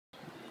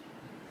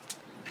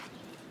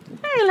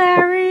Hi,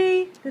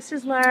 Larry. This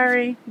is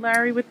Larry.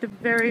 Larry with the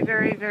very,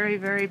 very, very,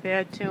 very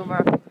bad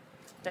tumor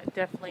that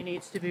definitely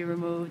needs to be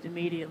removed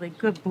immediately.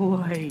 Good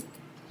boy.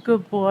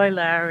 Good boy,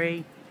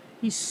 Larry.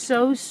 He's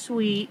so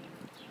sweet.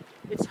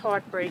 It's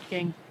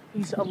heartbreaking.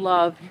 He's a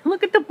love.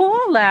 Look at the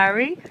ball,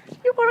 Larry.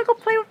 You want to go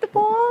play with the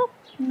ball?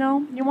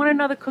 No? You want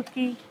another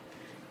cookie?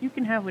 You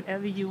can have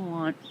whatever you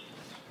want.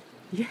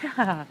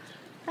 Yeah,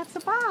 that's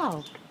a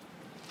ball.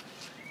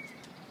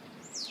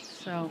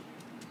 So,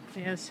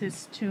 there's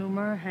his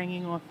tumor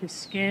hanging off his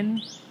skin.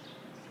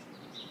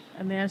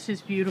 And there's his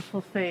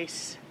beautiful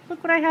face.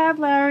 Look what I have,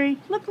 Larry.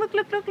 Look, look,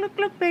 look, look, look,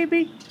 look,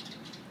 baby.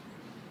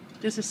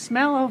 There's a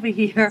smell over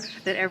here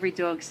that every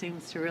dog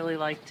seems to really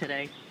like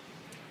today.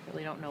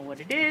 Really don't know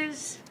what it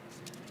is,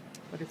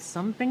 but it's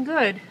something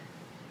good.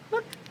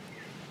 Look.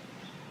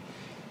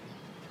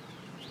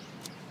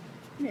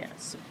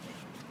 Yes.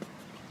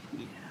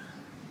 Yeah.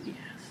 Yeah,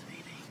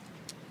 sweetie.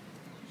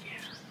 Yeah.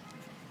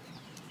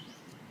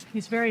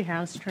 He's very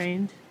house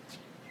trained.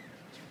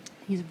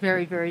 He's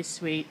very, very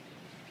sweet.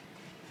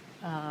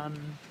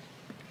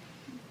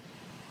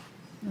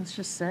 It's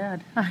just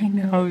sad. I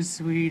know,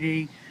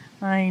 sweetie.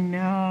 I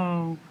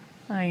know.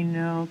 I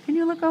know. Can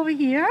you look over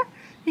here?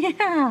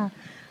 Yeah.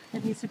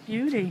 And he's a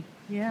beauty.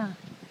 Yeah.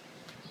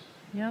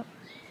 Yep.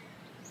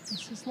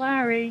 This is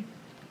Larry.